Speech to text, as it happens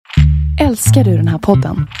Älskar du den här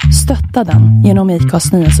podden? Stötta den genom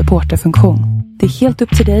IKAs nya supporterfunktion. Det är helt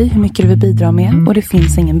upp till dig hur mycket du vill bidra med och det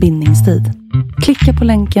finns ingen bindningstid. Klicka på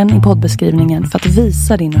länken i poddbeskrivningen för att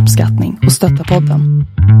visa din uppskattning och stötta podden.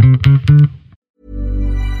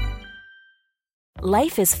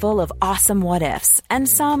 Life is full of awesome what-ifs, and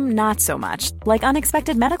some not so much, like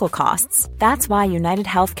unexpected medical costs. That's why United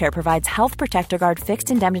Healthcare provides Health Protector Guard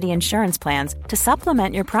fixed indemnity insurance plans to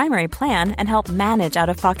supplement your primary plan and help manage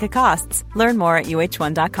out-of-pocket costs. Learn more at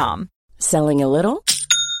uh1.com. Selling a little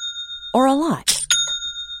or a lot?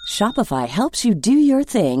 Shopify helps you do your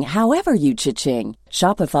thing however you cha-ching.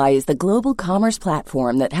 Shopify is the global commerce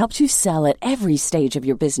platform that helps you sell at every stage of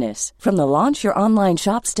your business. From the launch your online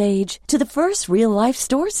shop stage to the first real-life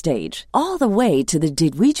store stage, all the way to the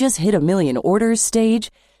did we just hit a million orders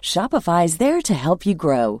stage. Shopify is there to help you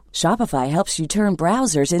grow. Shopify helps you turn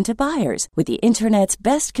browsers into buyers with the internet's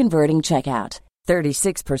best converting checkout.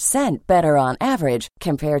 36% better on average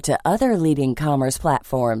compared to other leading commerce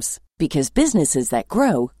platforms. Because businesses that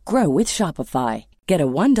grow, grow with Shopify. Get a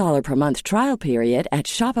 $1 per month trial period at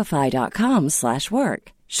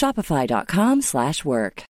shopify.com/work.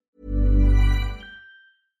 Shopify.com/work.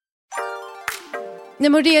 Nej,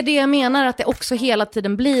 men det är det jag menar, att det också hela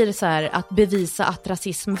tiden blir så här att bevisa att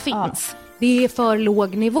rasism finns. Det är för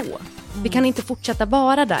låg nivå. Vi kan inte fortsätta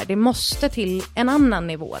vara där. Det måste till en annan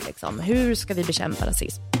nivå liksom. Hur ska vi bekämpa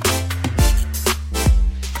rasism?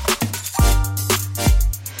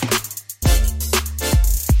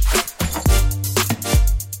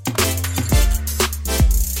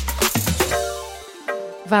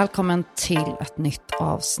 Välkommen till ett nytt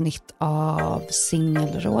avsnitt av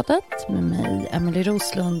Singelrådet med mig, Emily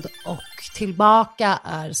Roslund, och tillbaka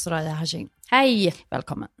är Soraya Hashim. Hej!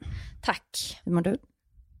 Välkommen. Tack. Hur mår du?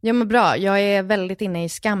 Jag mår bra. Jag är väldigt inne i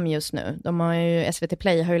Skam just nu. SVT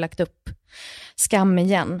Play har ju lagt upp Skam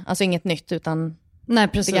igen. Alltså inget nytt utan nej,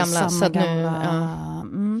 precis, det gamla. Så att nu,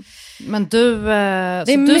 Men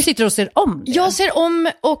du sitter och ser om det. Jag ser om,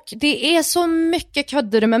 och det är så mycket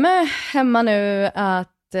ködder med mig hemma nu att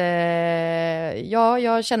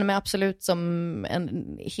jag känner mig absolut som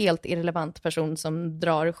en helt irrelevant person som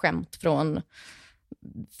drar skämt från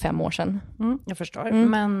 5 år sedan. Jag förstår.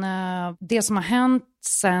 Men det som har hänt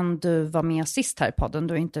sen du var med sist här i podden,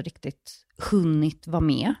 du har inte riktigt hunnit vara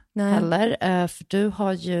med heller. För du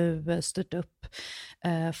har ju styrt upp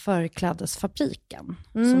Förklädesfabriken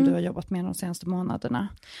som du har jobbat med de senaste månaderna.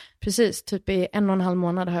 Precis, typ i 1,5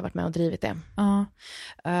 månad har jag varit med och drivit det. Ja,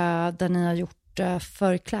 där ni har gjort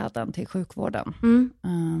förkläden till sjukvården.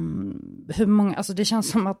 Hur många, alltså det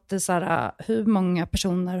känns som att det är så här, hur många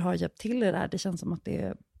personer har hjälpt till i det här? Det känns som att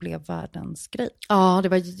det blev världens grej. Ja,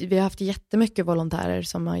 vi har haft jättemycket volontärer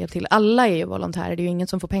som har hjälpt till. Alla är ju volontärer, det är ju ingen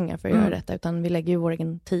som får pengar för att göra detta, utan vi lägger ju vår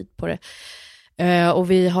egen tid på det.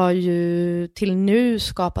 Och vi har ju till nu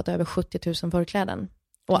skapat över 70 000 förkläden.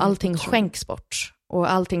 Och allting skänks bort.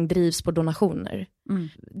 Och allting drivs på donationer.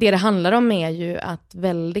 Det handlar om är ju att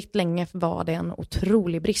väldigt länge var det en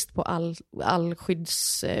otrolig brist på all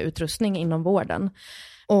skyddsutrustning inom vården.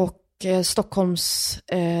 Och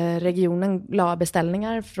Stockholmsregionen la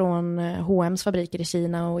beställningar från H&M's fabriker i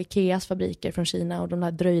Kina och Ikeas fabriker från Kina. Och de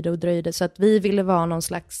där dröjde. Så att vi ville vara någon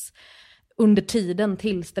slags, under tiden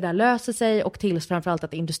tills det där löser sig och tills framförallt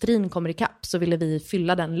att industrin kommer ikapp, så ville vi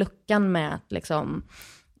fylla den luckan med att liksom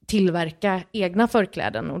tillverka egna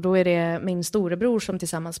förkläden. Och då är det min storebror som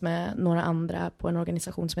tillsammans med några andra på en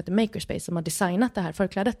organisation som heter Makerspace som har designat det här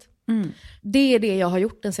förklädet. Det är det jag har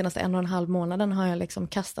gjort den senaste 1,5 månaden, har jag liksom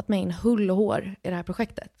kastat mig in hull och hår i det här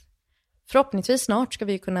projektet. Förhoppningsvis snart ska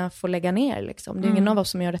vi kunna få lägga ner liksom. Det är ingen av oss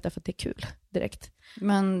som gör detta för att det är kul direkt.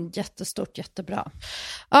 Men jättestort, jättebra.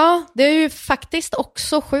 Ja, det har ju faktiskt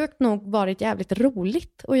också sjukt nog varit jävligt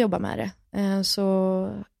roligt att jobba med det.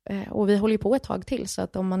 Och vi håller ju på ett tag till, så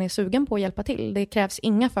att om man är sugen på att hjälpa till, det krävs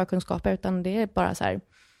inga förkunskaper, utan det är bara så här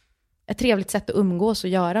ett trevligt sätt att umgås och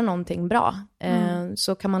göra någonting bra.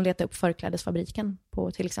 Så kan man leta upp Förklädesfabriken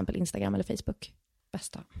på till exempel Instagram eller Facebook.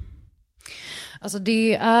 Bästa. Alltså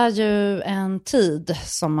det är ju en tid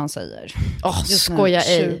som man säger. Skoja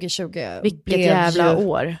ej. 2020. Vilket jävla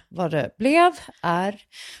år. Vad det blev, är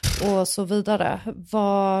och så vidare.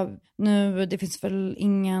 Det finns väl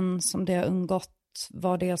ingen som det har undgått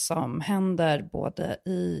vad det är som händer både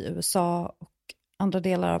i USA och andra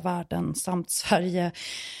delar av världen samt Sverige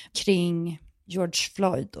kring George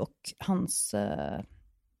Floyd och hans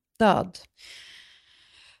död.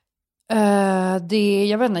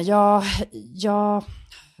 Jag vet inte, jag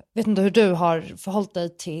vet inte hur du har förhållit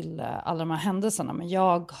dig till alla de här händelserna, men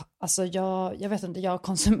jag vet inte, jag har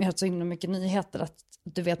konsumerat så himla mycket nyheter att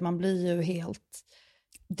du vet, man blir ju helt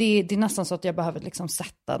det är nästan så att jag behöver liksom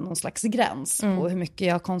sätta någon slags gräns på hur mycket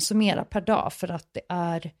jag konsumerar per dag. För att det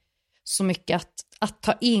är så mycket att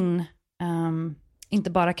ta in, inte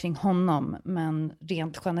bara kring honom, men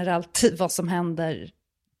rent generellt vad som händer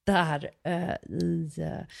där i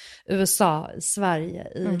USA, i Sverige,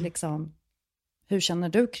 i liksom... Hur känner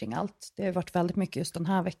du kring allt? Det har varit väldigt mycket just den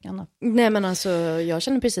här veckan. Nej, men alltså, jag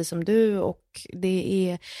känner precis som du, och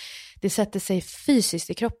det sätter sig fysiskt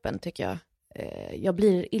i kroppen, tycker jag. Jag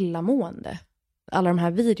blir illamående. Alla de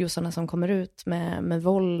här videosarna som kommer ut med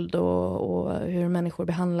våld och hur människor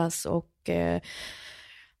behandlas och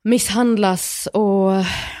misshandlas och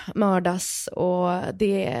mördas. Och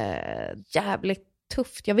det är jävligt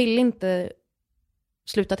tufft. Jag vill inte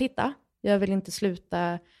sluta titta. Jag vill inte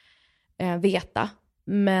sluta veta.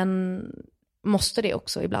 Men måste det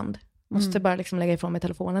också ibland. Måste bara liksom lägga ifrån mig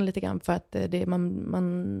telefonen lite grann. För att man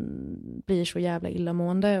blir så jävla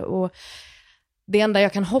illamående. Och det enda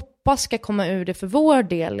jag kan hoppas ska komma ur det för vår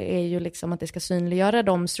del är ju liksom att det ska synliggöra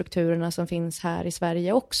de strukturerna som finns här i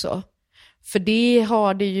Sverige också. För det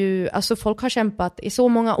har det ju, alltså folk har kämpat i så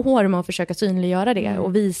många år med att försöka synliggöra det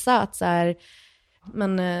och visa att så här,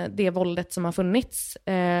 men det våldet som har funnits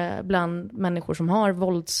bland människor som har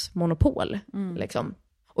våldsmonopol liksom.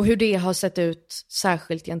 Och hur det har sett ut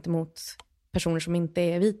särskilt gentemot personer som inte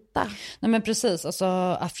är vita. Nej, men precis, alltså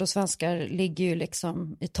afrosvenskar ligger ju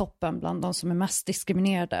liksom i toppen bland de som är mest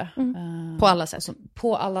diskriminerade. På alla sätt.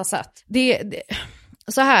 På alla sätt.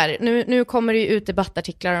 Så här, nu kommer det ju ut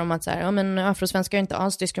debattartiklar om att så här, ja, men afrosvenskar är inte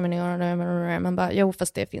alls diskriminerade. Man bara, jo,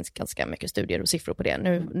 fast det finns ganska mycket studier och siffror på det.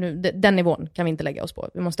 Den nivån kan vi inte lägga oss på.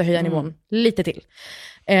 Vi måste höja nivån lite till.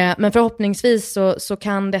 Men förhoppningsvis så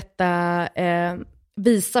kan detta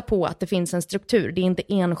visa på att det finns en struktur. Det är inte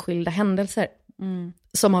enskilda händelser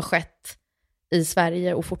som har skett i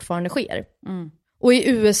Sverige och fortfarande sker. Och i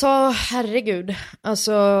USA, herregud,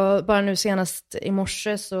 alltså bara nu senast i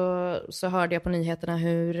morse så hörde jag på nyheterna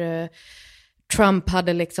hur Trump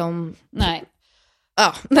hade liksom... Nej.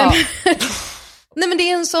 Ja. Nej, men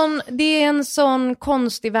det är en sån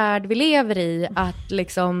konstig värld vi lever i, att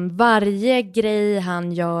liksom varje grej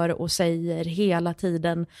han gör och säger hela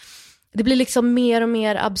tiden, det blir liksom mer och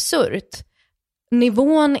mer absurt.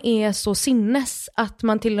 Nivån är så sinnes att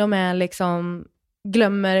man till och med liksom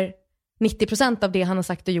glömmer 90% av det han har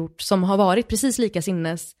sagt och gjort som har varit precis lika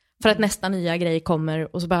sinnes, för att nästa nya grej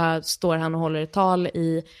kommer och så bara står han och håller ett tal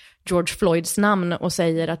i George Floyds namn och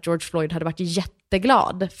säger att George Floyd hade varit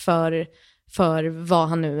jätteglad för vad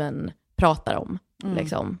han nu än pratar om.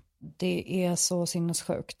 Liksom. Det är så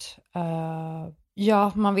sinnessjukt.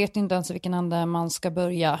 Ja, man vet inte ens vilken ände man ska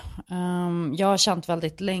börja. Jag har känt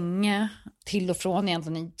väldigt länge, till och från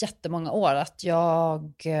egentligen i jättemånga år, att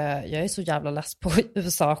jag är så jävla less på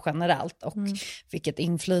USA generellt och vilket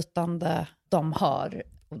inflytande de har.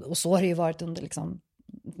 Och så har det ju varit under liksom,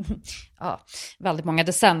 väldigt många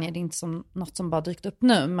decennier. Det är inte som något som bara dykt upp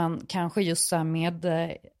nu, men kanske just så här med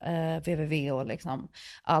www och liksom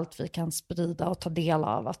allt vi kan sprida och ta del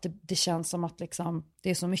av, att det känns som att liksom, det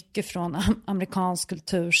är så mycket från amerikansk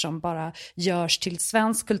kultur som bara görs till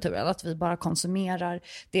svensk kultur, eller att vi bara konsumerar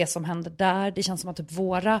det som händer där. Det känns som att typ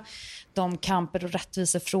de kamper och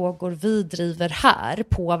rättvisefrågor vi driver här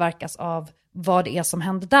påverkas av vad det är som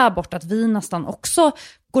händer där borta, att vi nästan också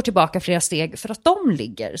går tillbaka flera steg för att de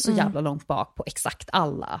ligger så jävla långt bak på exakt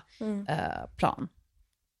alla plan.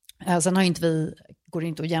 Sen har går det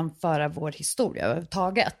inte att jämföra vår historia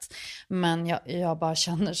överhuvudtaget, men jag bara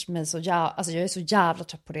känner mig så jävla, alltså jag är så jävla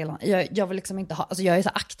trött på det. Jag vill liksom inte ha, alltså jag är så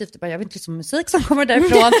aktiv, typ, jag vill inte lyssna på musik som kommer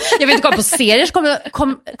därifrån, jag vill inte kolla på serier som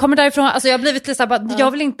kommer därifrån, alltså jag har blivit lite så här, bara,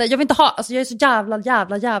 jag vill inte ha, alltså jag är så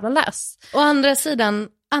jävla less. Och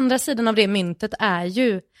andra sidan av det myntet är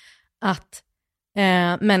ju att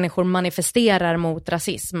människor manifesterar mot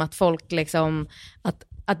rasism, att folk liksom,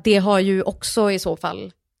 att det har ju också i så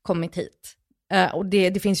fall kommit hit. Och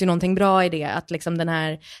det finns ju någonting bra i det, att liksom det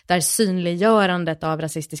här synliggörandet av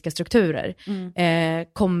rasistiska strukturer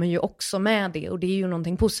kommer ju också med det, och det är ju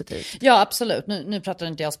någonting positivt. Ja, absolut. Nu pratar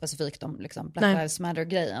inte jag specifikt om liksom Black Lives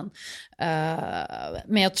Matter-grejen.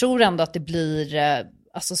 Men jag tror ändå att det blir...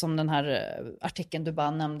 Alltså som den här artikeln du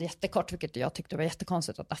bara nämnde jättekort, vilket jag tyckte var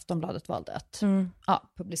jättekonstigt att Aftonbladet valde att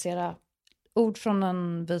publicera ord från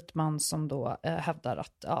en vit man som då hävdar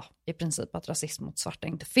att i princip att rasism mot svarta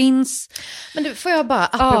inte finns. Men du, får jag bara,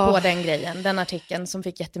 apropå den grejen, den artikeln som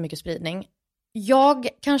fick jättemycket spridning. Jag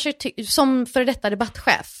kanske, som för detta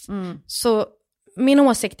debattchef, så min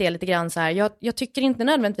åsikt är lite grann så här, jag tycker inte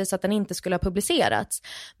nödvändigtvis att den inte skulle ha publicerats,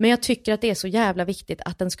 men jag tycker att det är så jävla viktigt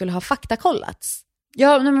att den skulle ha faktakollats.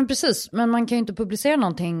 Ja, nej, men precis. Men man kan ju inte publicera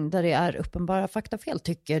någonting där det är uppenbara faktafel,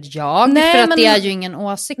 tycker jag. Nej, för att men det är ju ingen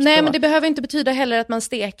åsikt nej, då. men det behöver inte betyda heller att man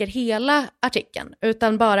steker hela artikeln.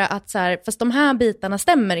 Utan bara att så här, fast de här bitarna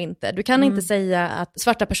stämmer inte. Du kan inte säga att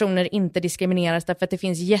svarta personer inte diskrimineras därför att det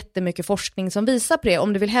finns jättemycket forskning som visar på det.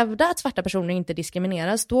 Om du vill hävda att svarta personer inte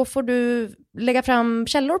diskrimineras, då får du lägga fram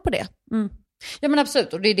källor på det. Ja, men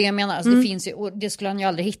absolut, och det är det jag menar. Alltså, det finns ju, och det skulle han ju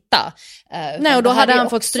aldrig hitta. Nej, och då hade han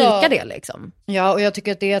också fått stryka det liksom. Ja, och jag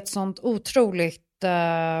tycker att det är ett sånt otroligt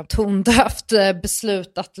tondövt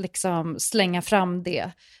beslut att liksom slänga fram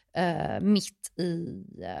det mitt i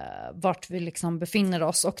vart vi liksom befinner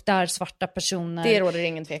oss, och där svarta personer Det råder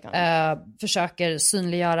ingen tvekan. försöker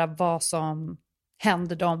synliggöra vad som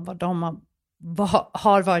händer dem, vad de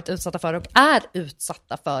har varit utsatta för och är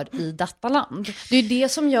utsatta för i detta land. Det är det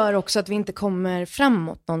som gör också att vi inte kommer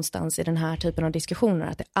framåt någonstans i den här typen av diskussioner.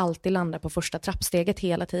 Att det alltid landar på första trappsteget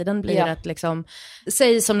hela tiden. Blir att liksom,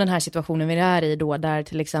 säg som den här situationen vi är i då, där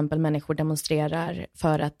till exempel människor demonstrerar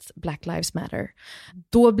för att Black Lives Matter.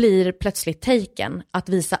 Då blir plötsligt taken att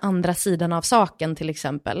visa andra sidan av saken, till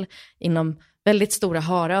exempel inom väldigt stora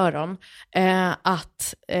haröron,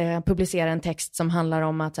 att publicera en text som handlar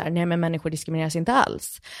om att så här, nej, men människor diskrimineras inte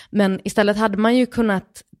alls. Men istället hade man ju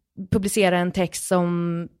kunnat publicera en text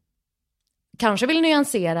som kanske vill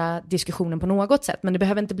nyansera diskussionen på något sätt, men det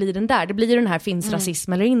behöver inte bli den där. Det blir ju den här, finns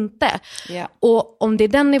rasism eller inte? Yeah. Och om det är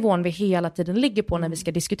den nivån vi hela tiden ligger på när vi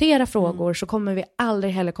ska diskutera frågor, så kommer vi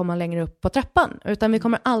aldrig heller komma längre upp på trappan, utan vi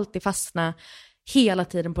kommer alltid fastna hela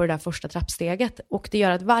tiden på det där första trappsteget. Och det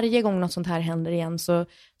gör att varje gång något sånt här händer igen så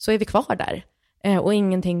är vi kvar där. Och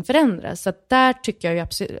ingenting förändras. Så att där tycker jag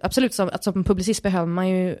ju absolut att som publicist behöver man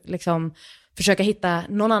ju liksom försöka hitta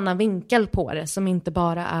någon annan vinkel på det som inte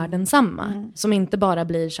bara är densamma. Som inte bara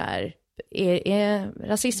blir så här, är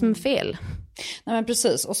rasism fel? Nej, men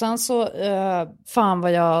precis. Och sen så, fan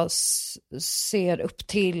vad jag ser upp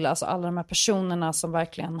till, alltså alla de här personerna som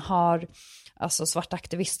verkligen har, alltså svarta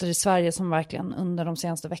aktivister i Sverige som verkligen under de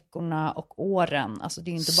senaste veckorna och åren, alltså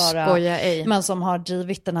det är inte bara, men som har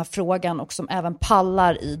drivit den här frågan och som även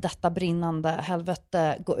pallar i detta brinnande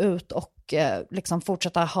helvete gå ut och liksom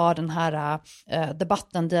fortsätta ha den här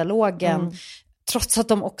debatten, dialogen, trots att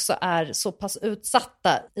de också är så pass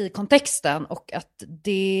utsatta i kontexten. Och att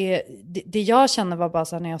det jag känner var bara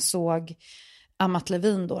så här, när jag såg Amat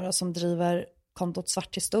Levin då, som driver kontot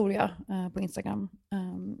Svart historia på Instagram,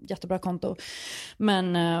 jättebra konto,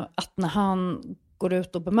 men att när han går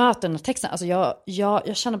ut och bemöter den här texten, alltså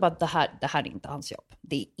jag känner bara att det här är inte hans jobb,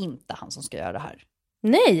 det är inte han som ska göra det här.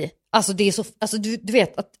 Nej. Alltså det är så, alltså du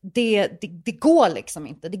vet att det går liksom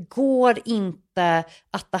inte. Det går inte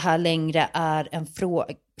att det här längre är en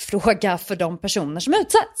fråga för de personer som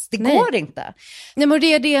utsätts. Det går inte. Nej, men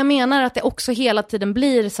det är det jag menar, att det också hela tiden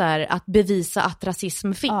blir så här att bevisa att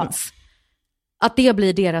rasism finns. Ja. Att det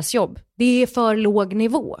blir deras jobb. Det är för låg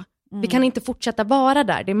nivå. Vi kan inte fortsätta vara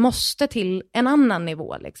där. Det måste till en annan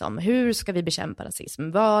nivå. Liksom. Hur ska vi bekämpa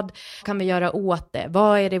rasism? Vad kan vi göra åt det?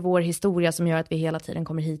 Vad är det i vår historia som gör att vi hela tiden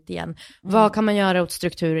kommer hit igen? Vad kan man göra åt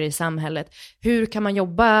strukturer i samhället? Hur kan man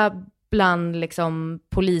jobba bland liksom,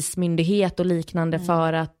 polismyndighet och liknande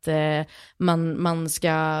för att man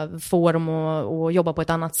ska få dem att jobba på ett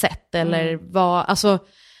annat sätt? Eller vad... Alltså,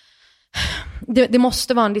 det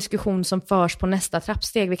måste vara en diskussion som förs på nästa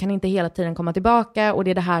trappsteg. Vi kan inte hela tiden komma tillbaka, och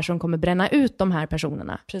det är det här som kommer bränna ut de här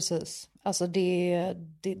personerna. Precis. Alltså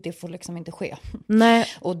det får liksom inte ske. Nej.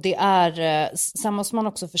 Och det är, sen måste man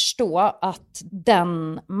också förstå att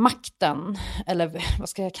den makten, eller vad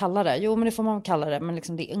ska jag kalla det? Jo, men det får man kalla det, men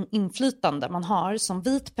liksom det inflytande man har som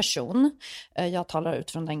vit person, jag talar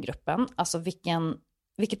ut från den gruppen, alltså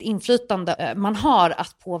vilket inflytande man har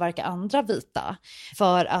att påverka andra vita.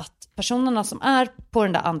 För att personerna som är på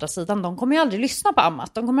den där andra sidan, de kommer ju aldrig lyssna på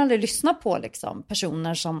Amat. De kommer aldrig lyssna på liksom,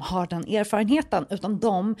 personer som har den erfarenheten. Utan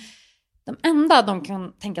de enda de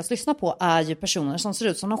kan tänkas lyssna på är ju personer som ser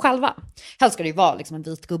ut som de själva. Helst ska det ju vara liksom en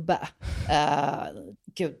vit gubbe.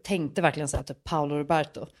 Gud, tänkte verkligen säga typ Paolo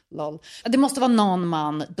Roberto. Lol. Det måste vara någon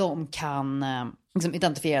man de kan liksom,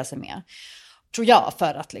 identifiera sig med. Tror jag,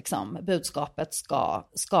 för att liksom, budskapet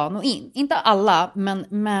ska nå in. Inte alla,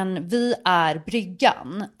 men vi är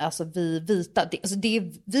bryggan. Alltså vi vita.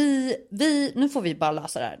 Vi, nu får vi bara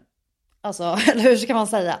lösa det här. Alltså, eller hur ska man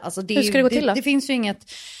säga? Alltså, hur ska det gå till då? Det finns ju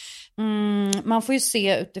inget... man får ju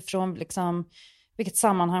se utifrån liksom, vilket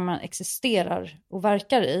sammanhang man existerar och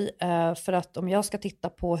verkar i. För att om jag ska titta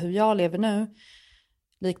på hur jag lever nu,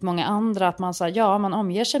 likt många andra, att man säger ja, man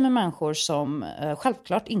omger sig med människor som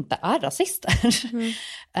självklart inte är rasister.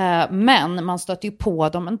 Men man stöter ju på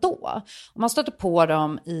dem ändå. Och man stöter på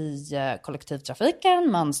dem i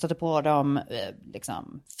kollektivtrafiken, man stöter på dem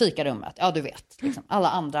liksom fikarummet. Ja, du vet, liksom, alla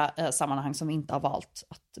andra sammanhang som vi inte har valt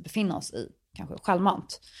att befinna oss i, kanske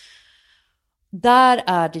självmant. Där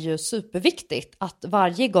är det ju superviktigt att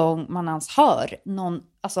varje gång man ens hör någon,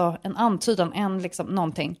 alltså en antydan, liksom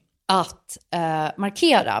någonting, att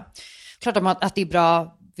markera. Klart att det är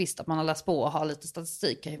bra, visst att man har läst på och har lite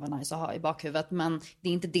statistik kan ju vara nice att ha i bakhuvudet, men det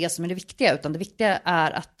är inte det som är det viktiga, utan det viktiga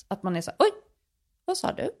är att man är så här, oj, vad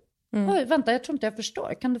sa du? Oj, vänta, jag tror inte jag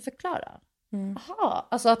förstår, kan du förklara? Aha,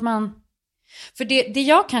 alltså att man, för det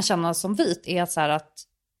jag kan känna som vit är att så här att,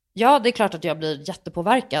 ja, det är klart att jag blir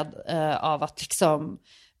jättepåverkad av att liksom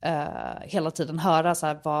hela tiden höra så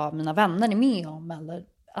här vad mina vänner är med om, eller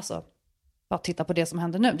alltså bara titta på det som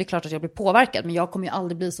händer nu. Det är klart att jag blir påverkad, men jag kommer ju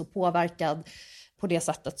aldrig bli så påverkad på det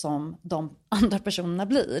sättet som de andra personerna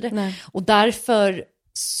blir. Nej. Och därför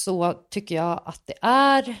så tycker jag att det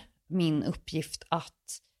är min uppgift att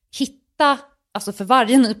hitta, alltså för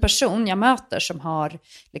varje ny person jag möter som har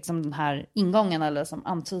liksom den här ingången eller som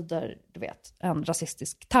antyder, du vet, en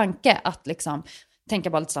rasistisk tanke, att liksom tänka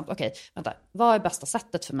bara lite snabbt, okej, vänta, vad är bästa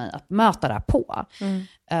sättet för mig att möta det här på?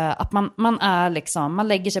 Att man är liksom, man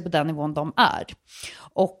lägger sig på den nivån de är.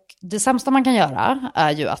 Och det sämsta man kan göra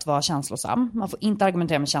är ju att vara känslosam. Man får inte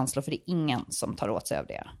argumentera med känslor, för det är ingen som tar åt sig av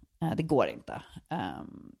det. Det går inte.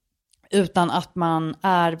 Utan att man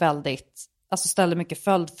är väldigt, alltså ställer mycket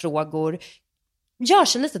följdfrågor, gör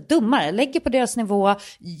sig lite dummare, lägger på deras nivå,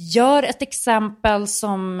 gör ett exempel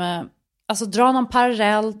som, alltså dra någon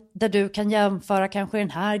parallell där du kan jämföra kanske den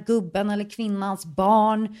här gubben eller kvinnans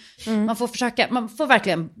barn. Man får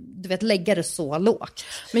verkligen, du vet, lägga det så lågt.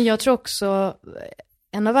 Men jag tror också,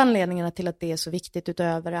 en av anledningarna till att det är så viktigt,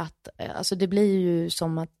 utöver att alltså det blir ju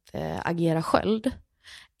som att agera sköld,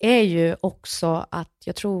 är ju också att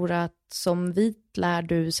jag tror att som vit lär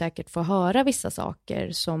du säkert få höra vissa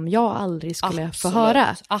saker som jag aldrig skulle få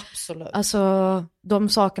höra. Absolut. Alltså de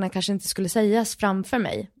sakerna kanske inte skulle sägas framför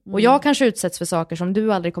mig. Och jag kanske utsätts för saker som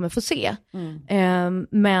du aldrig kommer få se.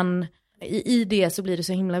 Men i det så blir det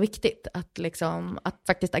så himla viktigt att, liksom, att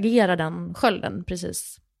faktiskt agera den skölden,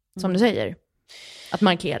 precis som du säger. Att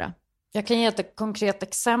markera. Jag kan ge ett konkret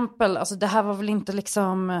exempel. Alltså det här var väl inte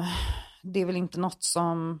liksom, det är väl inte något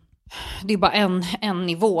som, det är bara en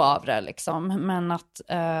nivå av det liksom. Men att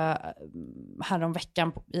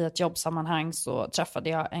häromveckan i ett jobbsammanhang så träffade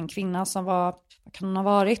jag en kvinna som var, vad kan hon ha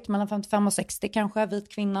varit, mellan 55 och 60 kanske,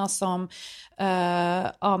 vit kvinna som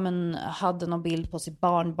hade någon bild på sitt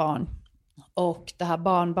barnbarn. Och det här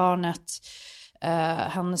barnbarnet,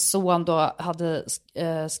 hennes son då hade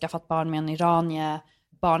skaffat barn med en iranier.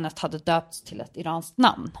 Barnet hade döpts till ett iranskt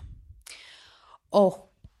namn. Och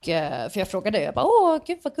för jag frågade, jag bara, åh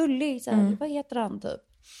gud vad gullig, så här, vad heter han typ?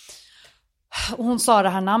 Och hon sa det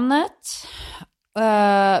här namnet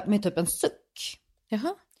med typ en suck.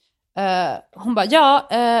 Jaha. Hon bara,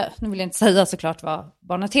 nu vill jag inte säga såklart vad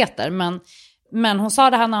barnet heter, men hon sa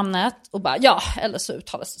det här namnet och bara, ja, eller så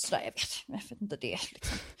uttalas det sådär, jag vet inte det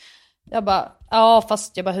liksom. Jag bara, ja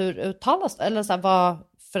fast jag bara, hur uttalas det? Eller så här,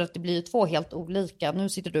 för att det blir ju två helt olika. Nu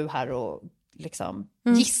sitter du här och liksom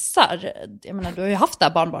gissar. Jag menar, du har ju haft det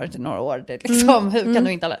här barnbarnet i några år. Det liksom, hur kan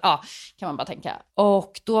du inte, kan man bara tänka.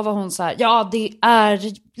 Och då var hon så här, ja det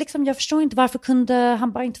är liksom, jag förstår inte, varför kunde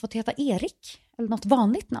han bara inte få heta Erik? Eller något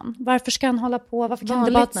vanligt namn. Varför ska han hålla på, varför kan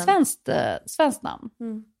det vara ett svenskt namn?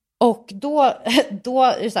 Och då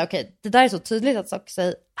är det så här, okej, det där är så tydligt att saker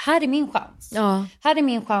säger, här är min chans. Ja. Här är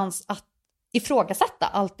min chans att ifrågasätta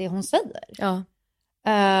allt det hon säger. Ja.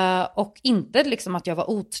 Och inte liksom att jag var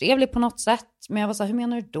otrevlig på något sätt. Men jag var så här, hur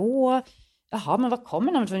menar du då? Jaha, men vad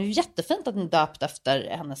kommer namnet? Det är ju jättefint att ni döpt efter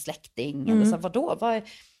hennes släkting. Eller så här, vadå?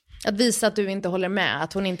 Att visa att du inte håller med.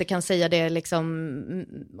 Att hon inte kan säga det liksom,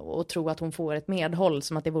 och tro att hon får ett medhåll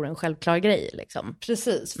som att det vore en självklar grej. Liksom.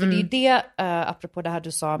 Precis, för det är det, apropå det här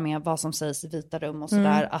du sa med vad som sägs i vita rum och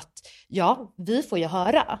sådär. Att ja, vi får ju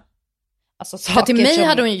höra. Alltså, för till mig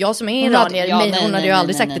hade hon ju, jag som är iranier, hon hade ju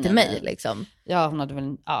aldrig sagt det till mig. Liksom. Ja, hon hade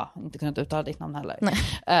väl inte kunnat uttala ditt namn heller.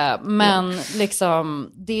 Men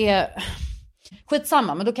liksom, det...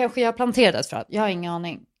 Skitsamma, men då kanske jag planterades för att jag har ingen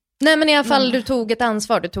aning. Nej, men i alla fall du tog ett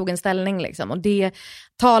ansvar, du tog en ställning liksom. Och det,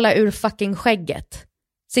 tala ur fucking skägget.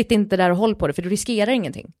 Sitt inte där och håll på det, för du riskerar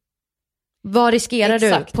ingenting. Vad riskerar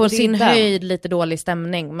du? På sin höjd lite dålig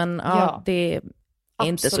stämning, men det är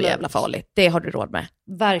inte så jävla farligt. Det har du råd med.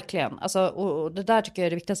 Verkligen. Alltså, och det där tycker jag är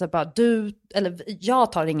det viktigaste. Bara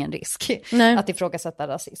jag tar ingen risk att ifrågasätta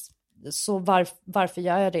rasism. Så varför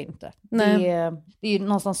gör jag det inte? Det är ju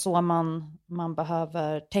någonstans så man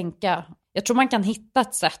behöver tänka. Jag tror man kan hitta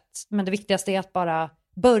ett sätt, men det viktigaste är att bara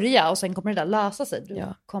börja och sen kommer det där lösa sig. Du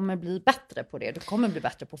kommer bli bättre på det. Du kommer bli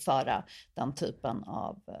bättre på att föra den typen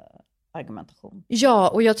av argumentation. Ja,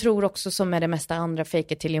 och jag tror också som med det mesta andra,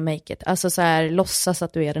 fake it till you make it. Alltså så här, låtsas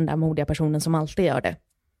att du är den där modiga personen som alltid gör det.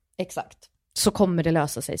 Exakt. Så kommer det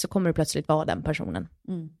lösa sig, så kommer du plötsligt vara den personen.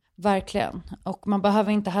 Verkligen. Och man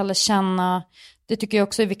behöver inte heller känna, det tycker jag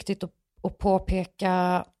också är viktigt att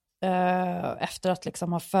påpeka efter att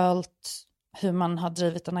liksom ha följt hur man har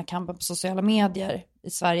drivit den här kampen på sociala medier i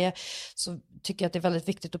Sverige, så tycker jag att det är väldigt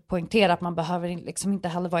viktigt att poängtera att man behöver liksom inte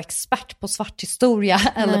heller vara expert på svart historia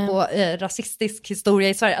eller på rasistisk historia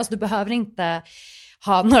i Sverige. Alltså du behöver inte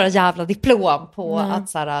ha några jävla diplom på att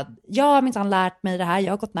så här, jag har minsann lärt mig det här,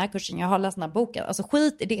 jag har gått den här kursen, jag har läst den här boken. Alltså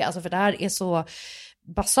skit i det, alltså för det här är så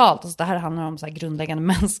basalt. Alltså det här handlar om så här grundläggande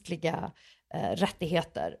mänskliga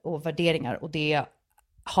rättigheter och värderingar, och det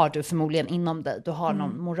har du förmodligen inom dig. Du har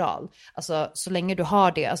någon moral. Alltså så länge du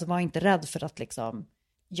har det, alltså var inte rädd för att liksom,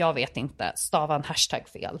 jag vet inte, stava en hashtag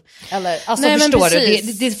fel. Eller, alltså nej, förstår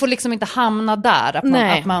du, det får liksom inte hamna där.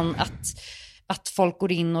 Att folk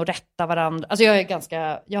går in och rättar varandra. Alltså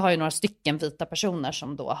jag har ju några stycken vita personer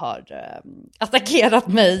som då har attackerat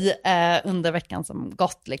mig under veckan som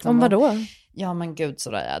gått. Liksom. Om vadå? Ja men gud,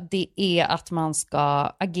 sådär. Det är att man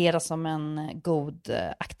ska agera som en god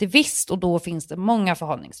aktivist, och då finns det många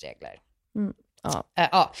förhållningsregler.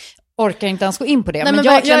 Orkar inte ens gå in på det. Nej, men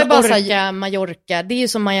jag är bara Mallorca. Det är ju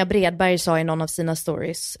som Maja Bredberg sa i någon av sina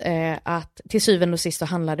stories. Att till syvende och sist så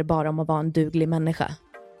handlar det bara om att vara en duglig människa.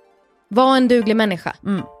 Var en duglig människa.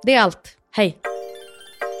 Det är allt. Hej.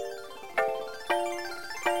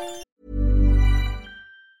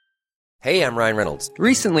 Hey, I'm Ryan Reynolds.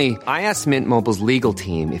 Recently, I asked Mint Mobile's legal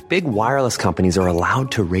team if big wireless companies are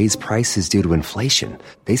allowed to raise prices due to inflation.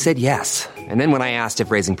 They said yes. And then when I asked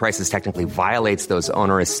if raising prices technically violates those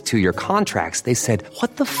onerous two-year contracts, they said,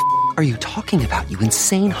 what the f*** are you talking about, you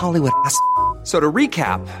insane Hollywood ass? So to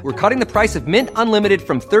recap, we're cutting the price of Mint Unlimited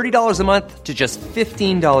from $30 a month to just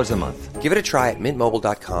 $15 a month. Give it a try at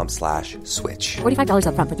mintmobile.com/switch. $45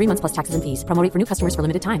 up front for 3 months plus taxes and fees. Promo rate for new customers for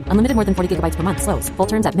limited time. Unlimited more than 40 gigabytes per month. Slows full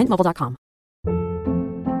terms at mintmobile.com.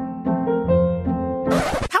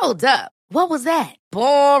 Hold up. What was that?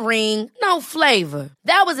 Boring. No flavor.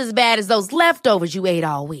 That was as bad as those leftovers you ate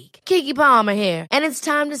all week. Keke Palmer here. And it's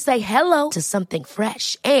time to say hello to something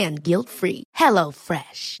fresh and guilt-free. Hello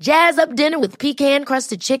Fresh. Jazz up dinner with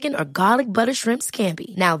pecan-crusted chicken or garlic butter shrimp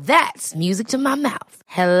scampi. Now that's music to my mouth.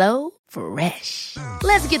 Hello Fresh.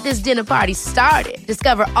 Let's get this dinner party started.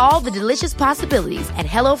 Discover all the delicious possibilities at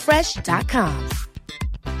hellofresh.com.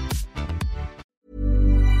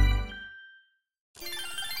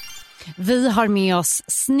 Vi har med oss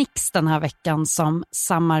Snix den här veckan som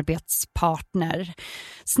samarbetspartner.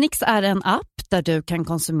 Snix är en app där du kan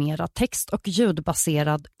konsumera text- och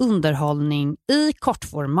ljudbaserad underhållning i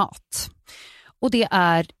kortformat. Och det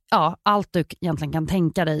är allt du egentligen kan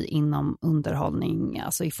tänka dig inom underhållning,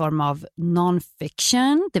 alltså i form av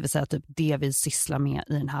non-fiction, det vill säga typ det vi sysslar med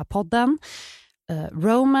i den här podden.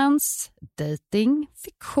 Romance, dating,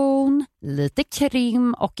 fiktion, lite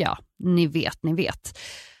krim och ni vet.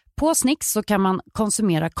 På Snix så kan man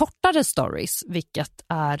konsumera kortare stories, vilket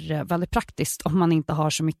är väldigt praktiskt om man inte har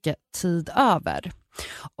så mycket tid över.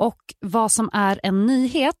 Och vad som är en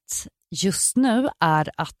nyhet just nu är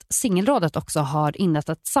att Singelrådet också har inlett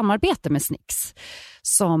ett samarbete med Snix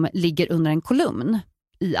som ligger under en kolumn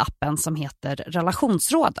i appen som heter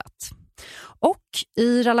Relationsrådet. Och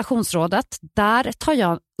i Relationsrådet, där tar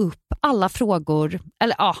jag upp alla frågor,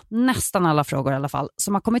 eller nästan alla frågor i alla fall,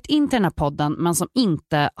 som har kommit in till den här podden men som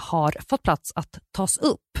inte har fått plats att tas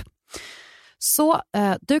upp. Så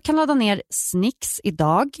du kan ladda ner Snix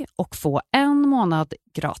idag och få 1 månad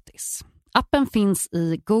gratis. Appen finns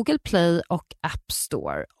i Google Play och App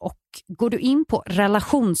Store, och går du in på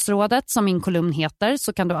Relationsrådet som min kolumn heter,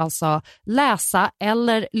 så kan du alltså läsa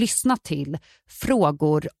eller lyssna till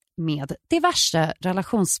frågor med diverse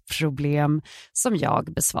relationsproblem som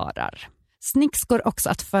jag besvarar. Snix går också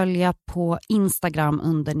att följa på Instagram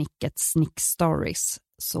under nicket Snix Stories,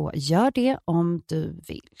 så gör det om du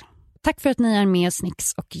vill. Tack för att ni är med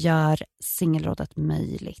Snix och gör Singelrådet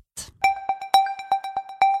möjligt.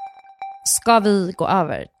 Ska vi gå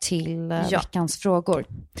över till veckans frågor?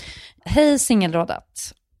 Hej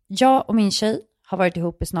Singelrådet. Jag och min tjej har varit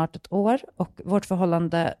ihop i snart 1 år och vårt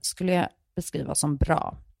förhållande skulle jag beskriva som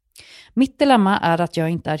bra. Mitt dilemma är att jag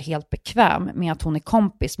inte är helt bekväm med att hon är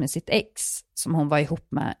kompis med sitt ex som hon var ihop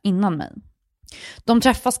med innan mig. De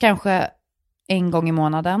träffas kanske 1 gång i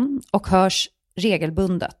månaden och hörs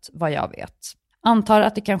regelbundet vad jag vet. Antar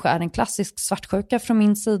att det kanske är en klassisk svartsjuka från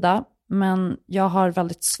min sida, men jag har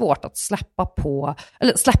väldigt svårt att släppa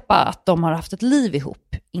att de har haft ett liv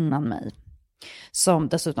ihop innan mig. Som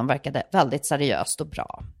dessutom verkade väldigt seriöst och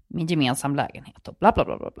bra. Min gemensam lägenhet och bla bla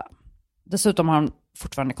bla bla bla. Dessutom har de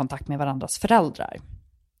fortfarande kontakt med varandras föräldrar.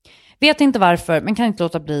 Vet inte varför, men kan inte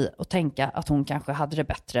låta bli att tänka att hon kanske hade det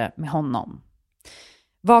bättre med honom.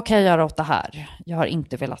 Vad kan jag göra åt det här? Jag har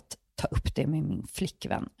inte velat ta upp det med min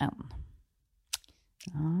flickvän än.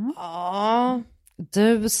 Ja.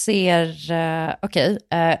 Du ser... Okej,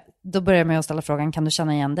 då börjar jag med att ställa frågan. Kan du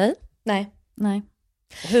känna igen dig? Nej.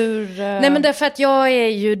 Hur... Nej, men därför att jag är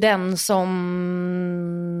ju den som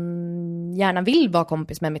gärna vill vara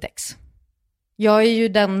kompis med mitt ex. Jag är ju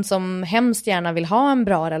den som hemskt gärna vill ha en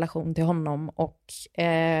bra relation till honom och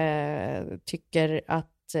tycker att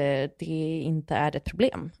det inte är ett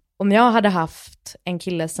problem. Om jag hade haft en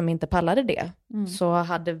kille som inte pallade det så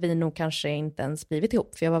hade vi nog kanske inte ens blivit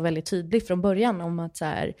ihop. För jag var väldigt tydlig från början om att så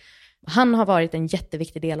här, han har varit en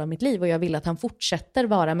jätteviktig del av mitt liv och jag vill att han fortsätter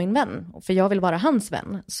vara min vän. För jag vill vara hans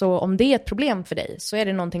vän. Så om det är ett problem för dig så är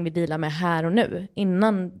det någonting vi dealar med här och nu.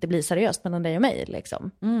 Innan det blir seriöst mellan dig och mig.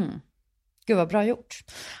 Liksom. Gud vad bra gjort.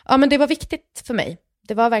 Ja, men det var viktigt för mig.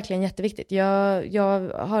 Det var verkligen jätteviktigt. Jag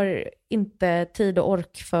har inte tid och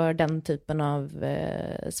ork för den typen av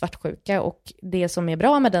svartsjuka. Och det som är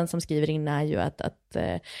bra med den som skriver in är ju att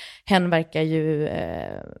hen verkar ju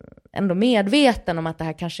ändå medveten om att det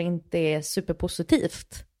här kanske inte är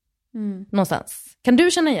superpositivt. Någonstans. Kan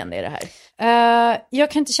du känna igen dig i det här?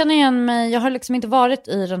 Jag kan inte känna igen mig. Jag har liksom inte varit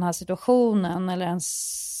i den här situationen eller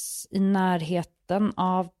ens i närheten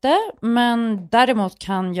av det. Men däremot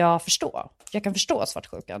kan jag förstå. Jag kan förstå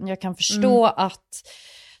svartsjukan. Jag kan förstå att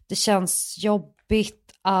det känns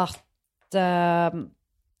jobbigt att...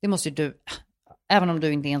 det måste ju du... Även om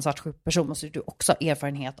du inte är en svartsjuk person måste du också ha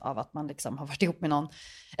erfarenhet av att man liksom har varit ihop med någon.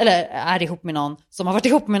 Eller är ihop med någon som har varit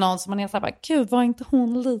ihop med någon. Som man är så här, gud var inte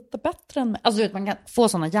hon lite bättre än mig? Alltså man kan få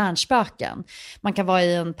sådana hjärnspöken. Man kan vara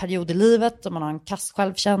i en period i livet och man har en kass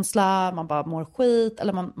självkänsla. Man bara mår skit.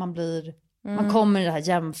 Eller man blir... Man kommer i det här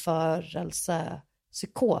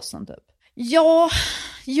jämförelsepsykosen typ. Ja,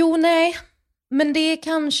 nej. Men det är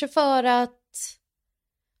kanske för att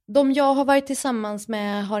de jag har varit tillsammans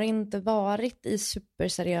med har inte varit i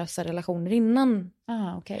superseriösa relationer innan.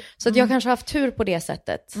 Okay. Så att jag kanske har haft tur på det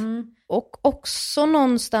sättet. Och också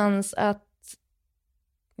någonstans att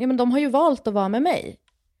men de har ju valt att vara med mig.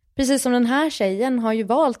 Precis som den här tjejen har ju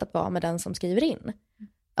valt att vara med den som skriver in.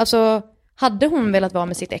 Alltså, hade hon velat vara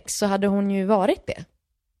med sitt ex så hade hon ju varit det.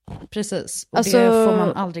 Precis, och alltså, det får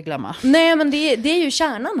man aldrig glömma. Nej, men det är ju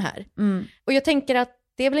kärnan här. Och jag tänker att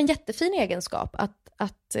det är väl en jättefin egenskap att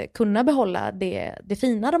kunna behålla det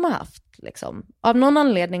fina de har haft. Liksom. Av någon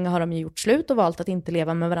anledning har de ju gjort slut och valt att inte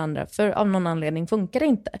leva med varandra. För av någon anledning funkar det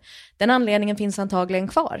inte. Den anledningen finns antagligen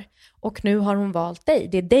kvar. Och nu har hon valt dig.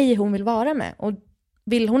 Det är dig hon vill vara med. Och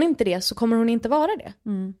vill hon inte det så kommer hon inte vara det.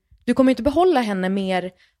 Du kommer inte behålla henne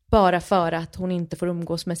mer bara för att hon inte får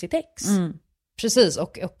umgås med sitt ex. Precis,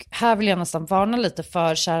 och här vill jag nästan varna lite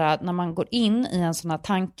för så här, när man går in i en sån här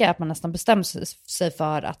tanke att man nästan bestämmer sig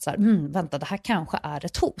för att så här, vänta, det här kanske är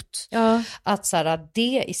ett hot. Ja. Att så här,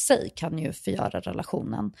 det i sig kan ju förgöra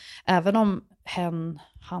relationen. Även om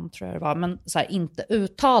han tror jag det var, men så här, inte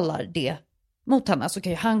uttalar det mot henne så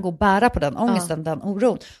kan ju han gå och bära på den ångesten, den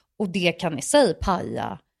oron. Och det kan i sig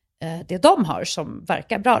paja det de har som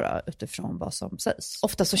verkar bra då, utifrån vad som sägs.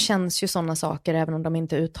 Ofta så känns ju sådana saker även om de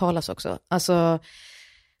inte uttalas också. Alltså,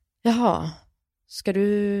 jaha, ska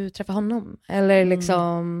du träffa honom? Eller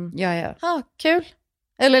liksom, ja, kul.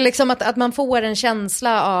 Eller liksom att man får en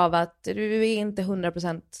känsla av att du är inte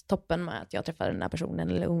 100% toppen med att jag träffar den här personen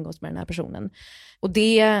eller umgås med den här personen. Och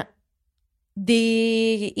det är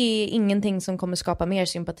ingenting som kommer skapa mer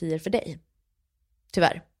sympatier för dig.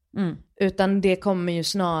 Tyvärr. Utan det kommer ju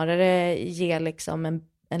snarare ge liksom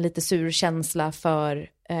en lite sur känsla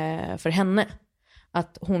för henne.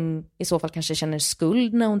 Att hon i så fall kanske känner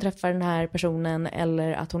skuld när hon träffar den här personen.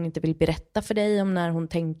 Eller att hon inte vill berätta för dig om när hon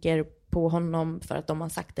tänker på honom för att de har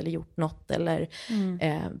sagt eller gjort något. Eller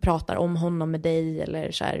pratar om honom med dig.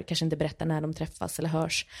 Eller så här, kanske inte berättar när de träffas eller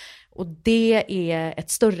hörs. Och det är ett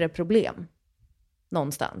större problem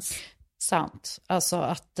någonstans. Sant. Alltså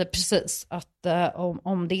att precis att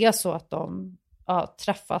om det är så att de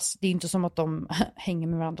träffas, det är inte som att de hänger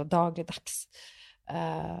med varandra dagligdags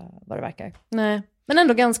vad det verkar. Nej, men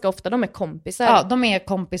ändå ganska ofta de är kompisar. Ja, de är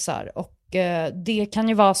kompisar och det kan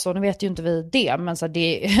ju vara så, nu vet ju inte vi det, men så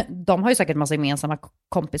de har ju säkert massa gemensamma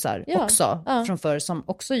kompisar också från förr som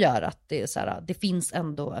också gör att det är så här, det finns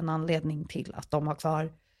ändå en anledning till att de har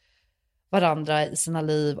kvar varandra i sina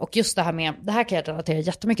liv. Och just det här kan jag relatera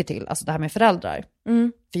jättemycket till, alltså det här med föräldrar.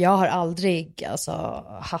 För jag har aldrig alltså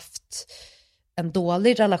haft en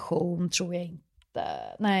dålig relation, tror jag inte.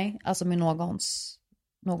 Nej, alltså med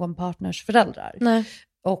någon partners föräldrar. Nej.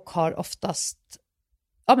 Och har oftast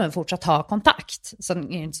fortsatt ha kontakt. Sen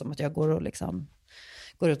är det inte som att jag går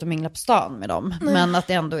ut och minglar på stan med dem. Nej. Men att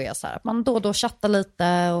det ändå är så här att man då och då chattar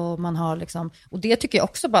lite och man har liksom, och det tycker jag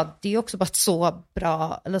också bara, det är också bara ett så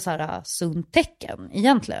bra eller så här sunt tecken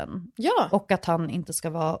egentligen. Ja. Och att han inte ska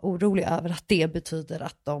vara orolig över att det betyder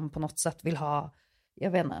att de på något sätt vill ha,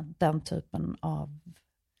 jag vet inte, den typen av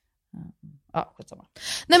skitsamma.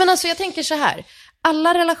 Nej, men alltså jag tänker så här.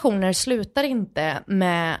 Alla relationer slutar inte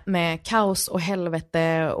med kaos och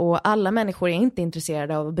helvete, och alla människor är inte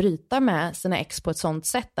intresserade av att bryta med sina ex på ett sånt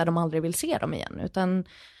sätt där de aldrig vill se dem igen. Utan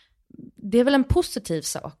det är väl en positiv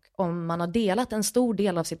sak om man har delat en stor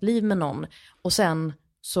del av sitt liv med någon och sen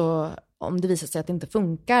så om det visar sig att det inte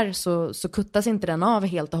funkar så kuttas inte den av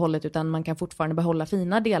helt och hållet, utan man kan fortfarande behålla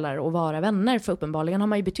fina delar och vara vänner, för uppenbarligen har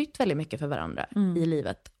man ju betytt väldigt mycket för varandra i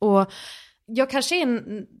livet. Och jag kanske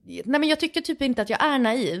jag tycker typ inte att jag är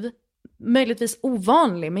naiv, möjligtvis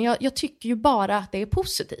ovanlig, men jag tycker ju bara att det är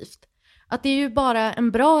positivt. Att det är ju bara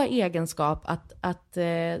en bra egenskap att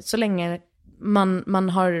så länge man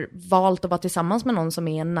har valt att vara tillsammans med någon som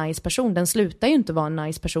är en nice person, den slutar ju inte vara en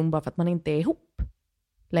nice person bara för att man inte är ihop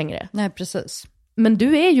längre. Nej, precis. Men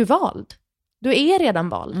du är ju vald. Du är redan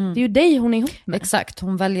vald. Det är ju dig hon är ihop med. Exakt,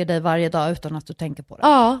 hon väljer dig varje dag utan att du tänker på det.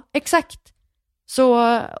 Ja, exakt.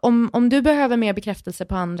 Så om du behöver mer bekräftelse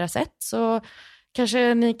på andra sätt så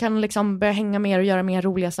kanske ni kan liksom börja hänga mer och göra mer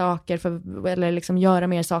roliga saker eller liksom göra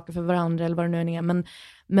mer saker för varandra eller vad det nu än är.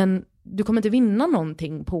 Men du kommer inte vinna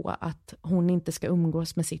någonting på att hon inte ska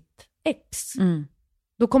umgås med sitt ex.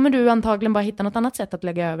 Då kommer du antagligen bara hitta något annat sätt att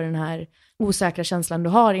lägga över den här osäkra känslan du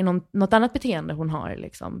har i något annat beteende hon har.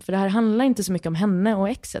 Liksom. För det här handlar inte så mycket om henne och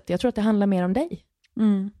exet. Jag tror att det handlar mer om dig.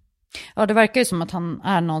 Ja, det verkar ju som att han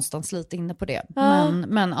är någonstans lite inne på det. Ja.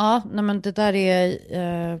 Men det där är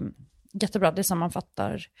jättebra. Det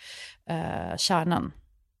sammanfattar kärnan,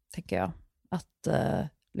 tänker jag. Att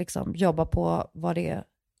liksom jobba på vad det är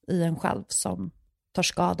i en själv som tar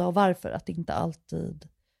skada och varför. Att det inte alltid...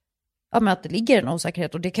 Ja, men att det ligger en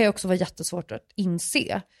osäkerhet. Och det kan ju också vara jättesvårt att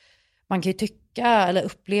inse. Man kan ju tycka eller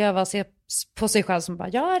uppleva, se på sig själv som bara,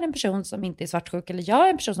 jag är en person som inte är svartsjuk, eller jag är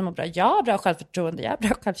en person som är bra, jag har bra självförtroende, jag har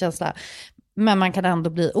bra självkänsla. Men man kan ändå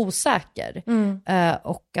bli osäker.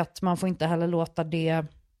 Och att man får inte heller låta det,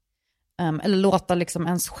 eller låta liksom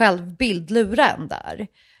ens självbild lura en där.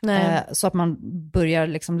 Så att man börjar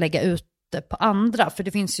liksom lägga ut det på andra. För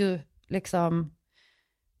det finns ju liksom...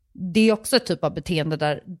 Det är också ett typ av beteende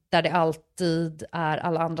där det alltid är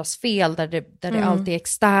alla andras fel. Där det alltid är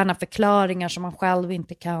externa förklaringar som man själv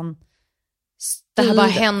inte kan styra. Det här bara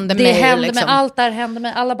händer mig. Det händer liksom. mig, allt där händer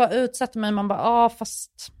mig. Alla bara utsätter mig. Man bara,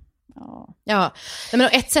 fast... Ja. Men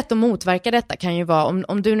ett sätt att motverka detta kan ju vara,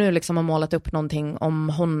 om du nu liksom har målat upp någonting om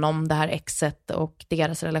honom, det här exet och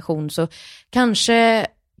deras relation, så kanske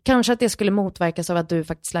att det skulle motverkas av att du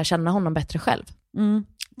faktiskt lär känna honom bättre själv.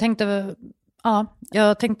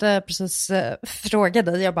 Jag tänkte precis fråga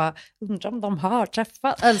dig. Jag bara undrar om de har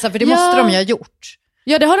träffat. Alltså, för det måste de ju ha gjort.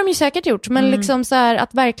 Ja, det har de ju säkert gjort. Men liksom så här,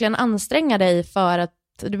 att verkligen anstränga dig för att,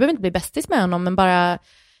 du behöver inte bli bästis med honom, men bara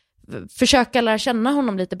försöka lära känna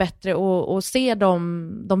honom lite bättre och se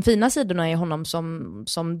de fina sidorna i honom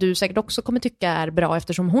som du säkert också kommer tycka är bra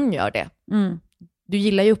eftersom hon gör det. Du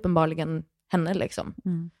gillar ju uppenbarligen henne liksom.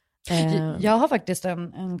 Jag har faktiskt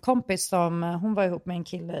en kompis som, hon var ihop med en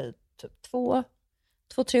kille i typ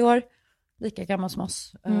 2-3 år, lika gammal som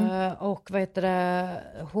oss. Och vad heter det,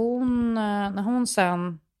 när hon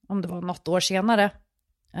sen, om det var något år senare,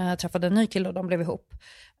 träffade en ny kille och de blev ihop.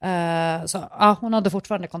 Hon hade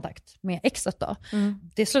fortfarande kontakt med exet då.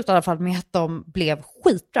 Det slutade i alla fall med att de blev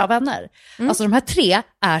skitbra vänner. Alltså de här 3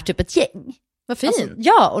 är typ ett gäng. Vad fint. Alltså,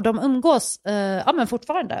 ja, och de umgås men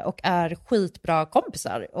fortfarande och är skitbra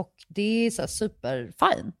kompisar. Och det är så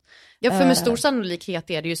superfine. Ja, för med stor sannolikhet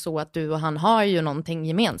är det ju så att du och han har ju någonting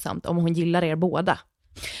gemensamt om hon gillar er båda.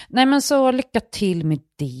 Nej, men så lycka till med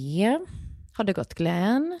det. Har det gått,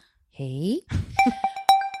 Glenn? Hej.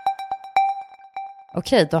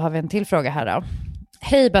 Okej, då har vi en till fråga här då.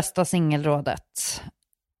 Hej bästa singelrådet.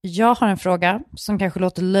 Jag har en fråga som kanske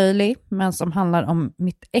låter löjlig, men som handlar om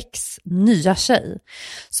mitt ex nya tjej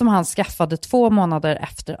som han skaffade 2 månader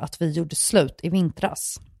efter att vi gjorde slut i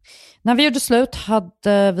vintras. När vi gjorde slut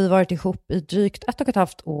hade vi varit ihop i drygt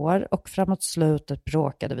 1,5 år och framåt slutet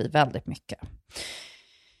bråkade vi väldigt mycket.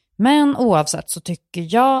 Men oavsett så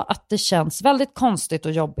tycker jag att det känns väldigt konstigt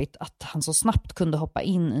och jobbigt att han så snabbt kunde hoppa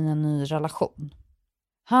in i en ny relation.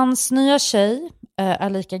 Hans nya tjej är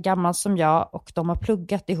lika gammal som jag och de har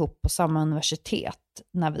pluggat ihop på samma universitet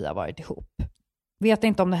när vi har varit ihop. Vet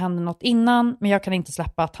inte om det hände något innan, men jag kan inte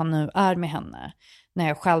släppa att han nu är med henne när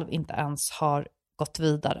jag själv inte ens har gått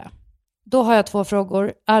vidare. Då har jag 2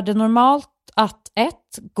 frågor. Är det normalt att 1.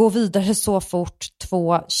 gå vidare så fort,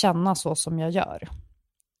 2. känna så som jag gör?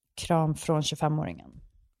 Kram från 25-åringen.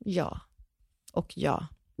 Ja. Och ja.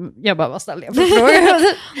 Jag bara, vad ställer jag för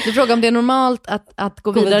frågor? Du frågar om det är normalt att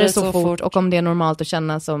gå vidare så fort och om det är normalt att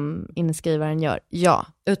känna som inskrivaren gör. Ja.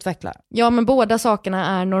 Utveckla. Ja, men båda sakerna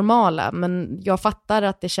är normala, men jag fattar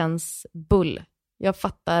att det känns bull. Jag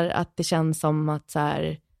fattar att det känns som att så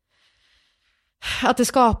här, att det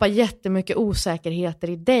skapar jättemycket osäkerheter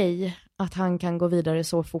i dig att han kan gå vidare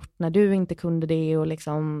så fort när du inte kunde det, och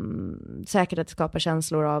liksom säkert att det skapar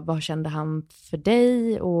känslor av vad kände han för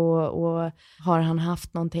dig och har han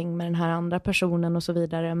haft någonting med den här andra personen och så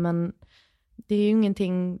vidare, men det är ju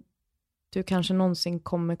ingenting du kanske någonsin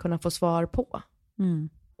kommer kunna få svar på.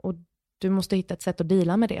 Och du måste hitta ett sätt att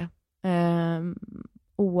deala med det.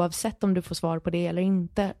 Oavsett om du får svar på det eller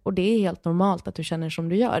inte, och det är helt normalt att du känner som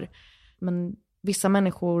du gör, men vissa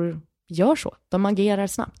människor gör så. De agerar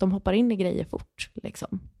snabbt. De hoppar in i grejer fort.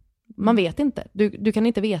 Liksom. Man vet inte. Du kan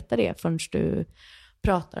inte veta det förrän du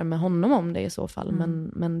pratar med honom om det i så fall.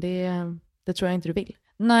 Men det tror jag inte du vill.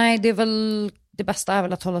 Nej, det är väl det bästa är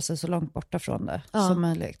väl att hålla sig så långt borta från det som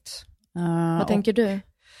möjligt. Vad tänker du?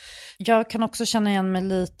 Jag kan också känna igen mig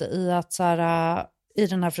lite i att så här, i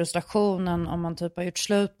den här frustrationen om man typ har gjort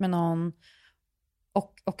slut med någon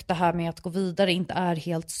och det här med att gå vidare inte är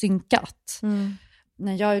helt synkat.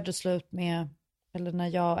 När jag gjorde slut med, eller när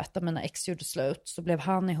jag och ett av mina ex gjorde slut, så blev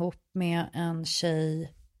han ihop med en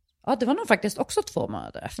tjej. Ja, det var nog faktiskt också 2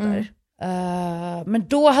 månader efter. Men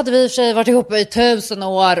då hade vi i och för sig varit ihop i 1000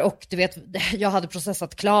 år och du vet, jag hade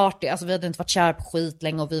processat klart det. Alltså vi hade inte varit kär på skit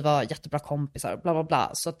länge och vi var jättebra kompisar, bla bla bla.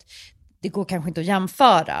 Så att det går kanske inte att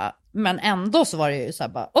jämföra. Men ändå så var det ju så här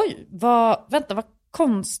bara, oj, vad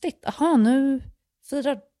konstigt. Aha, nu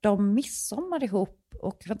firar de midsommar ihop.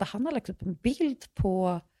 Och vänta, han har lagt upp en bild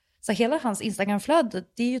på så hela hans Instagramflöde,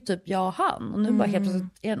 det är ju typ jag och han. Och nu bara helt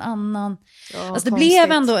plötsligt är en annan. Ja, alltså det konstigt.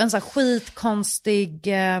 blev ändå en så här skitkonstig,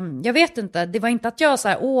 jag vet inte, det var inte att jag så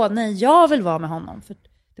här, åh nej, jag vill vara med honom. För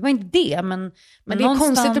det var inte det, men det är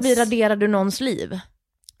konstigt att bli raderad ur någons liv.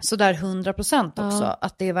 Så där 100% också,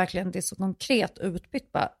 att det är verkligen det är så konkret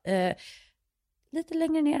utbytt bara. Lite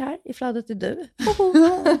längre ner här i flödet är du.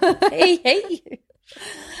 Hej, hej.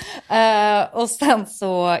 Och sen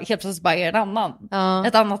så helt plötsligt bara är det en annan.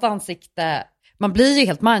 Ett annat ansikte. Man blir ju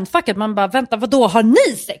helt mindfuckad. Man bara, vänta, vadå, har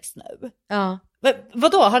ni sex nu?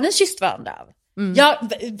 Vadå, har ni kysst varandra?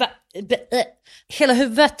 Hela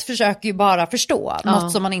huvudet försöker ju bara förstå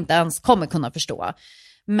något som man inte ens kommer kunna förstå.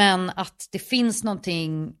 Men att det finns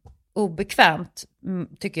någonting obekvämt,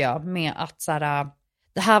 tycker jag, med att så här,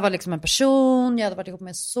 det här var liksom en person jag hade varit ihop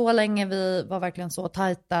med så länge, vi var verkligen så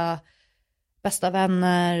tajta, bästa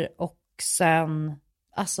vänner, och sen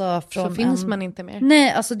alltså från så finns man inte mer.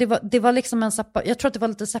 Nej, alltså det var liksom jag tror att det var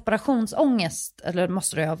lite separationsångest, eller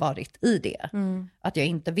måste det ha varit i det. Att jag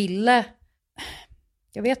inte ville,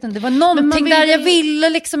 jag vet inte, det var någonting där jag ville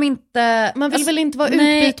liksom inte. Man vill väl inte vara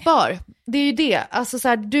utbytbar. Det är ju det. Alltså så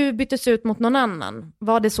här, du byttes ut mot någon annan.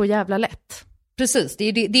 Var det så jävla lätt? Precis, det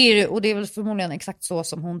är och det är väl förmodligen exakt så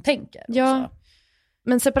som hon tänker. Ja, också.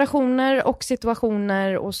 Men separationer och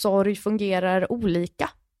situationer och sorg fungerar olika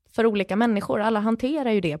för olika människor. Alla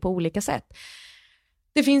hanterar ju det på olika sätt.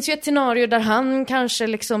 Det finns ju ett scenario där han kanske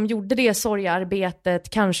liksom gjorde det sorgarbetet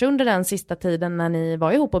kanske under den sista tiden när ni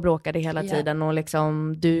var ihop och bråkade hela tiden, och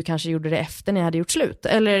liksom du kanske gjorde det efter ni hade gjort slut.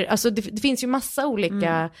 Eller alltså det finns ju massa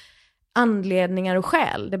olika anledningar och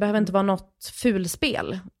skäl. Det behöver inte vara något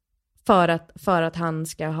fulspel för att han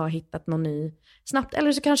ska ha hittat någon ny snabbt.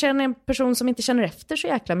 Eller så kanske han är en person som inte känner efter så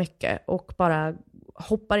jäkla mycket och bara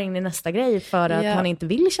hoppar in i nästa grej för att han inte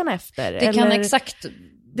vill känna efter. Det kan exakt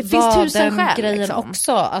det finns 1000 skäl grejen liksom.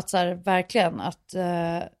 Också att så här, verkligen att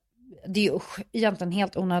det är ju egentligen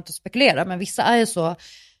helt onödigt att spekulera, men vissa är ju så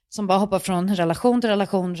som bara hoppar från relation till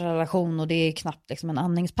relation till relation, och det är knappt liksom en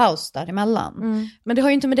andningspaus däremellan. Men det har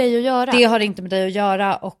ju inte med dig att göra. Det har inte med dig att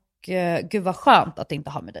göra, och gud vad skönt att det inte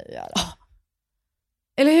har med dig att göra.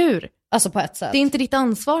 Eller hur? Alltså på ett sätt. Det är inte ditt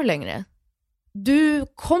ansvar längre. Du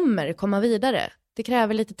kommer komma vidare. Det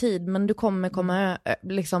kräver lite tid, men du kommer komma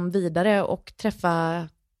liksom vidare och träffa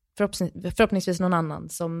förhoppningsvis någon annan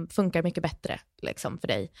som funkar mycket bättre liksom, för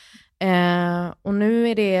dig. Och nu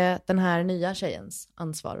är det den här nya tjejens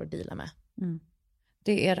ansvar att deala med.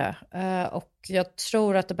 Det är det. Och jag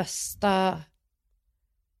tror att det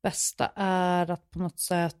bästa är att på något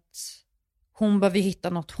sätt hon behöver hitta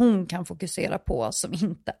något hon kan fokusera på som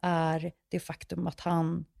inte är det faktum att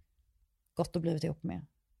han gått och blivit ihop med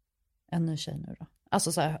en ny tjej nu då.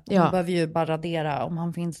 Alltså så här, hon behöver ju bara radera om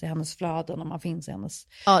han finns i hennes flöden, om han finns i hennes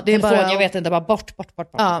det är telefon, bara, jag vet inte, bara bort.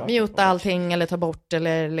 Muta allting eller ta bort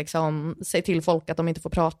eller liksom säg till folk att de inte får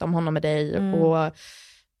prata om honom med dig och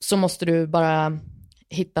så måste du bara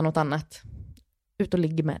hitta något annat. Ut och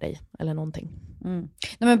ligga med dig eller någonting. Nej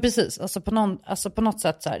men precis, alltså på något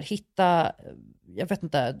sätt så här, hitta, jag vet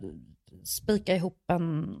inte, spika ihop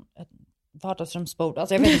ett vardagsrumsbord,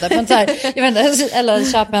 alltså jag vet inte, men så här, jag vet inte,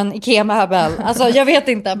 eller köpa en Ikea-möbel, alltså jag vet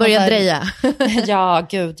inte. Börja dreja. Ja,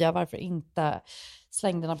 gud, ja, varför inte?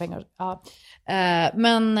 Släng dina pengar. Ja.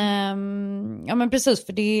 Men precis,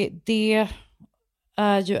 för det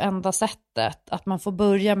är ju enda sättet att man får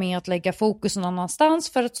börja med att lägga fokus någon annanstans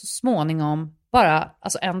för att så småningom bara,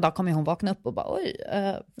 alltså en dag kommer hon vakna upp och bara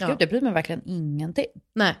gud, det bryr mig verkligen ingenting.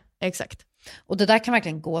 Nej, exakt. Och det där kan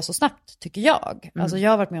verkligen gå så snabbt, tycker jag. Alltså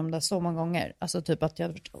jag har varit med om det så många gånger. Alltså typ att jag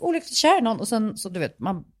har varit olyckligt kär någon och sen så du vet,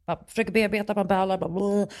 man bara försöker bearbeta, man bällar,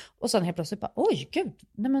 och sen helt plötsligt bara, oj gud,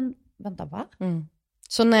 nej men vänta, va?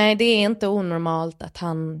 Så nej, det är inte onormalt att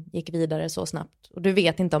han gick vidare så snabbt. Och du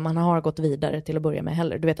vet inte om han har gått vidare till att börja med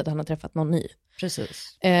heller. Du vet att han har träffat någon ny.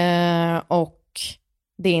 Precis. Och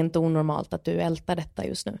det är inte onormalt att du ältar detta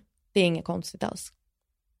just nu. Det är inget konstigt alls.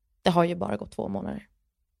 Det har ju bara gått 2 månader.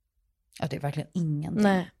 Ja, det är verkligen ingenting.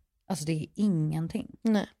 Nej. Alltså det är ingenting.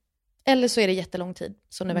 Nej. Eller så är det jättelång tid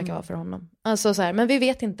som det verkar vara för honom. Alltså så här, men vi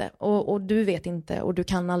vet inte. Och du vet inte. Och du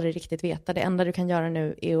kan aldrig riktigt veta. Det enda du kan göra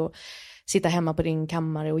nu är att sitta hemma på din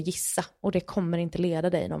kammare och gissa. Och det kommer inte leda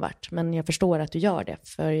dig någon vart. Men jag förstår att du gör det.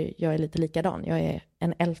 För jag är lite likadan. Jag är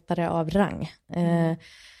en ältare av rang.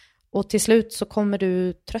 Och till slut så kommer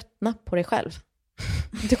du tröttna på dig själv.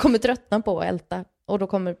 Du kommer tröttna på att älta. Och då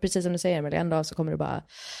kommer, precis som du säger Emilia, en dag så kommer du bara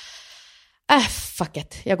fuck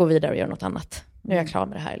it, jag går vidare och gör något annat. Nu är jag klar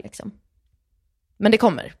med det här liksom. Men det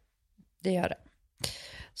kommer. Det gör det.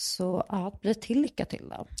 Så ja, bli till lycka till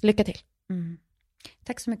då. Lycka till.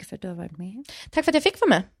 Tack så mycket för att du har varit med. Tack för att jag fick vara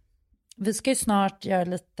med. Vi ska ju snart göra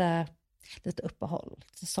lite uppehåll,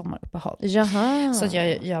 lite sommaruppehåll. Jaha. Så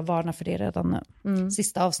jag varnar för det redan nu.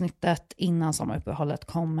 Sista avsnittet innan sommaruppehållet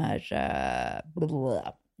kommer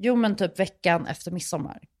men typ veckan efter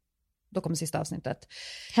midsommar. Då kommer sista avsnittet.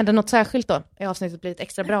 Händer något särskilt då? Är avsnittet blir ett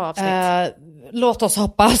extra bra avsnitt? Låt oss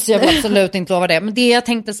hoppas, jag vill absolut inte lova det. Men det jag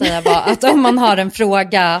tänkte säga var att om man har en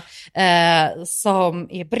fråga som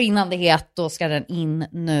är brinnande het, då ska den in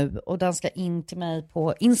nu. Och den ska in till mig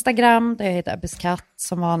på Instagram, där jag heter Abbeskatt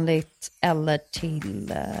som vanligt. Eller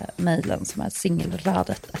till mejlen som är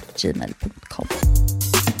singelradet@gmail.com.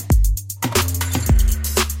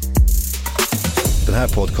 Den här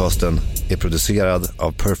podcasten är producerad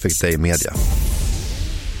av Perfect Day Media.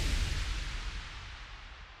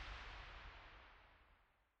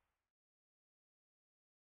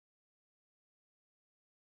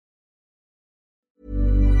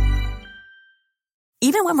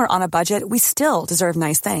 Even when we're on a budget, we still deserve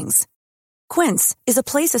nice things. Quince is a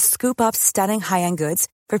place to scoop up stunning high-end goods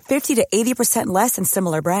for 50 to 80% less than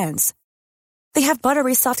similar brands. They have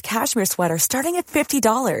buttery soft cashmere sweaters starting at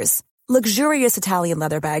 $50, luxurious Italian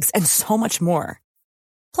leather bags, and so much more.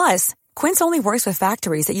 Plus, Quince only works with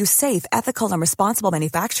factories that use safe, ethical, and responsible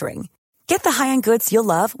manufacturing. Get the high-end goods you'll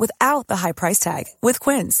love without the high price tag with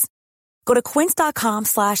Quince. Go to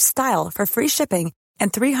quince.com/style for free shipping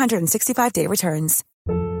and 365-day returns.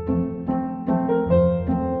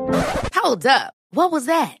 Hold up. What was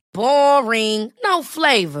that? Boring. No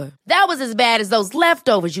flavor. That was as bad as those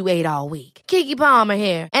leftovers you ate all week. Keke Palmer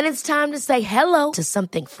here, and it's time to say hello to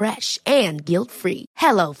something fresh and guilt-free.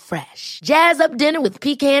 Hello Fresh. Jazz up dinner with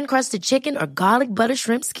pecan-crusted chicken or garlic butter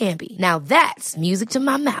shrimp scampi. Now that's music to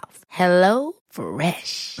my mouth. Hello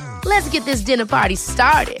Fresh. Let's get this dinner party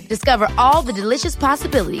started. Discover all the delicious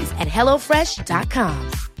possibilities at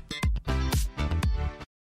hellofresh.com.